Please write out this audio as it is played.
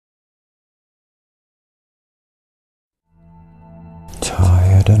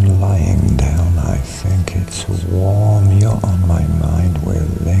bed and lying down, I think it's warm. You're on my mind, we're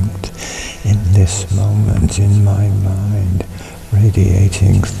linked in this moment in my mind.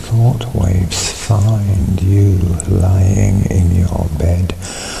 Radiating thought waves find you lying in your bed,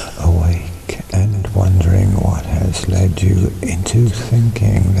 awake and wondering what has led you into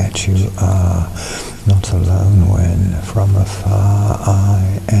thinking that you are not alone when from afar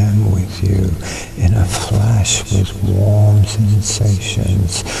I am with you in a flash with warm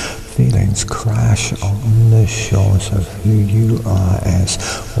sensations. Feelings crash on the shores of who you are as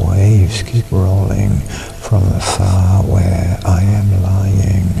waves keep rolling from afar where I am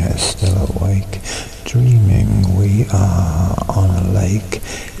lying, still awake, dreaming we are on a lake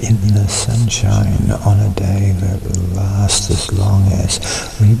in the sunshine on a day that will last as long as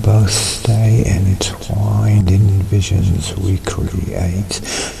we both stay entwined in visions we create,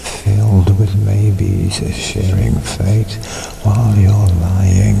 filled with maybes sharing fate while you're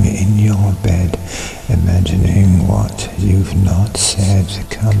lying in your bed, imagining what you've not said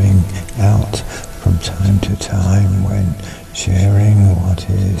coming out from time to time when sharing what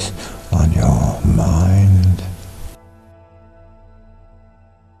is on your mind.